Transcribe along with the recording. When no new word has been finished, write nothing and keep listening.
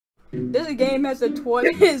This game has a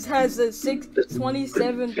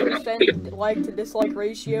 27% like to dislike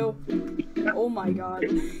ratio. Oh my god.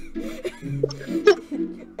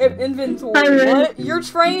 Inventory. What? You're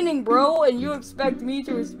training, bro, and you expect me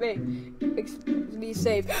to be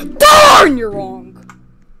safe. Darn, you're wrong.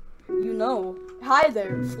 You know. Hi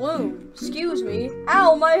there, Flume. Excuse me.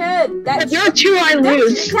 Ow, my head. You're two, I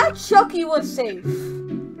lose. That Chucky was safe.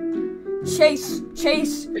 Chase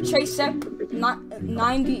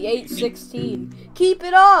 9816. Keep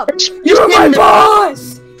it up. You're my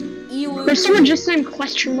boss. Elu. There's someone just named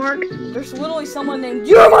question mark. There's literally someone named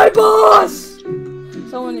You're my boss.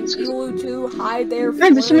 Someone named Elu too. Hi there. No,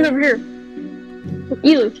 there's someone over here.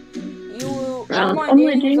 Elu. All my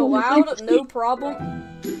names allowed. No problem.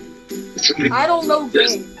 I don't know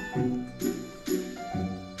game.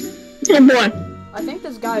 Oh boy. I think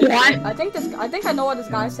this guy. I think I know what this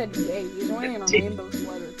guy said today. He's wearing a rainbow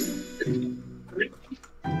sweater.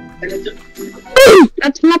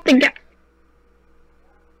 That's not the guy.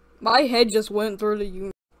 My head just went through the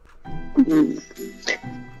unit.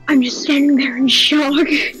 I'm just standing there in shock.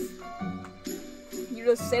 You're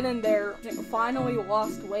just sitting there. Finally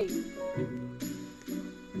lost weight.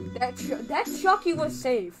 That Chucky was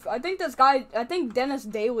safe. I think Dennis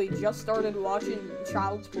Daly just started watching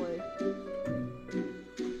Child's Play.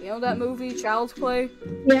 You know that movie, Child's Play?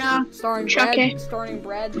 Yeah. Starring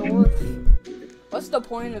Brad North. What's the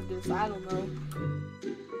point of this? I don't know.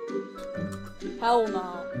 Hell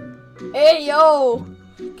no. Hey yo!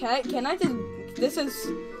 Can I just, this is,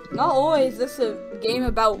 not only is this a game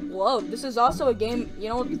about love, this is also a game, you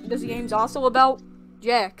know what this game's also about?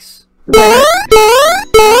 Jax.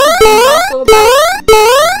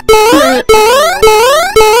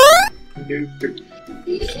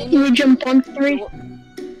 You jump on 3.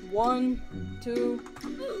 1, 2.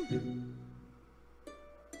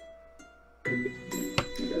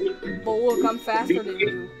 But look, I'm faster than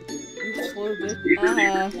you. You slow bitch. What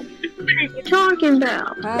are you talking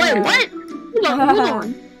about? Wait, what? Hold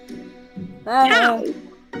on. I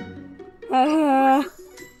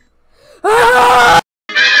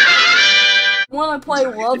want to play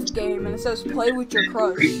love game and it says play with your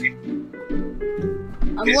crush.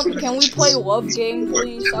 Can we play love game,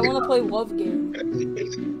 please? I want to play love game.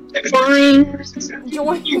 Fine.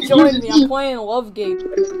 Join me. I'm playing love game.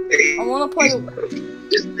 I want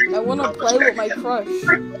to play with my crush.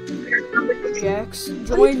 Jax,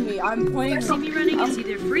 join me. I'm playing. See me running is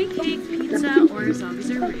either free cake, pizza, or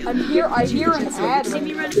zombies are real. I hear an ad. See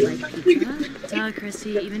me running like pizza. Duh,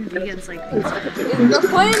 Chrissy, even vegans like pizza. You're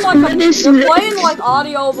playing like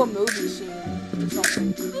audio of a movie scene or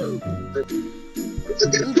something.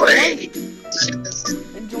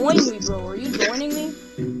 Join me, bro. Are you joining me?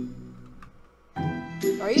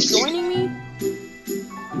 Are you joining me?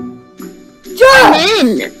 I'm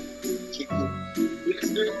in.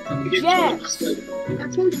 Jax!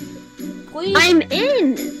 Please. I'm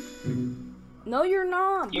in. No, you're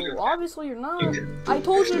not, bro. Obviously, you're not. I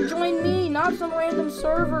told you to join me, not some random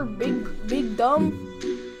server, big dumb.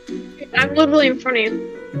 I'm literally in front of you.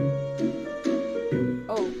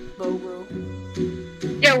 Oh, low, bro.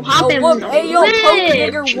 Yo, hop in. Look, hey, yo, Poke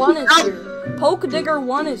Digger 1 is here. Poke Digger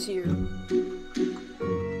 1 is here.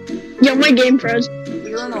 Yo, my game froze.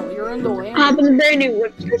 You're in the way. Hop in the brand new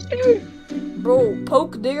whip. Bro,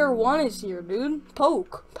 Poke Digger 1 is here, dude.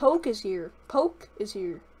 Poke is here. Poke is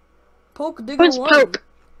here. Poke Digger 1. What's Poke?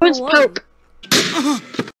 What's Poke?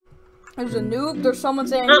 There's a nuke. There's someone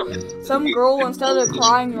saying some girl instead of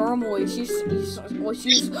crying normally, she's.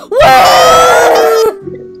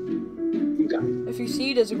 If you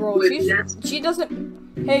see this girl, she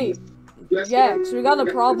doesn't. Hey, Jax, we got a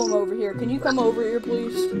problem over here. Can you come over here,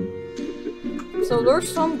 please? So there's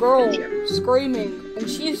some girl screaming, and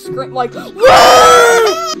she's like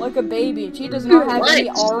like a baby, and she does not have any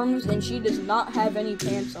arms, and she does not have any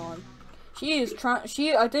pants on. She is trying.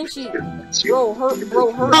 I think she, bro, her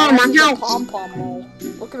ass is a pom-pom ball.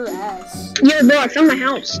 Look at her ass. Yeah, bro, it's on my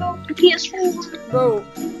house. PS4.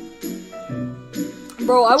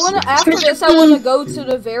 Bro, after this, I wanna go to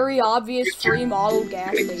the very obvious free model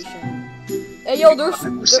gas station. Hey, yo,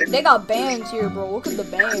 they got bands here, bro. Look at the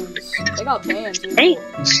bands. They got bands here.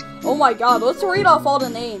 Bands? Oh my god, let's read off all the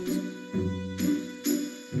names.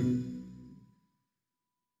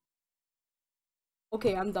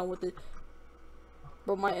 Okay, I'm done with it.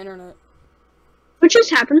 Bro, my internet. What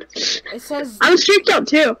just happened? It says... I was freaked out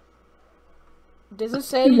too. Does it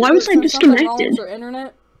say... Why was I disconnected? Wrong with your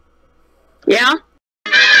internet? Yeah?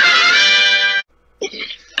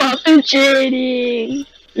 Fucking cheating.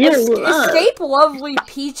 Escape Lovely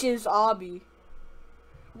Peaches Obby.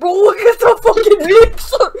 Bro, look at the fucking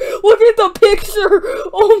picture! Look at the picture!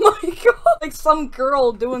 Oh my god! Like some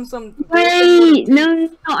girl doing some... Wait, no,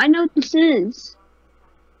 I know what this is.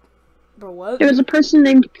 Bro, what? There was a person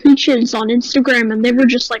named Peaches on Instagram, and they were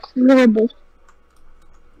just, like, horrible.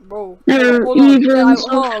 Bro, They're hold on. evil Yeah, and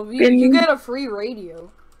stuff. you get a free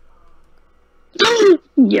radio.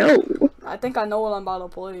 Yo. I think I know what I'm about to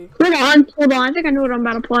play. Hold on, I think I know what I'm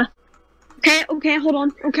about to play. Okay, hold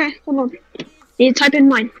on. Need to type in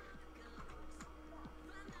mine.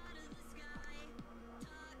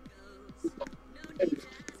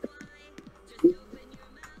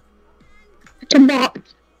 It's a bot,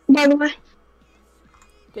 by the way.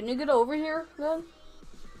 Can you get over here, then?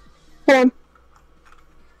 Hold on.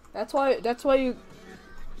 That's why you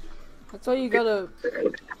gotta...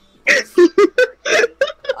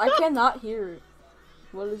 I cannot hear it.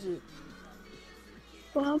 What is it?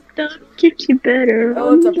 Pumped up keeps you better.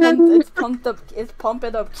 Oh, it's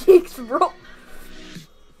pumping up kicks, bro.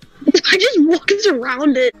 I just walked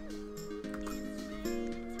around it.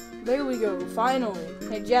 There we go, finally.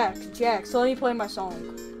 Hey, Jax, let me play my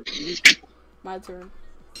song. My turn.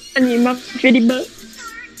 I need my fitty butt.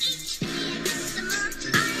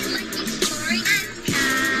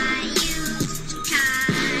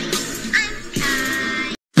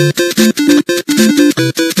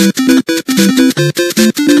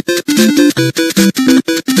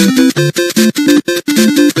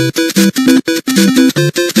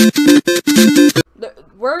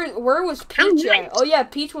 Where was Peach at? Oh yeah,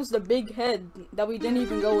 Peach was the big head that we didn't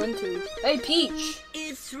even go into. Hey Peach!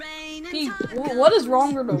 Peach, what is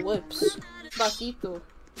wrong with her lips? Pasito.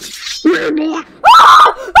 I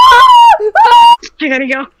gotta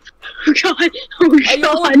go. Oh god. Oh god. Hey,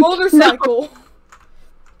 yo, motorcycle! No.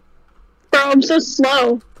 Bro, I'm so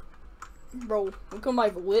slow. Bro, look at my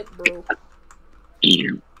lip, bro. Look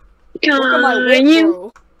Look at my lip,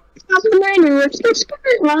 bro.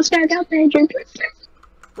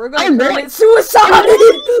 We're gonna commit suicide!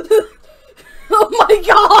 Oh my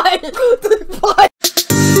god! What?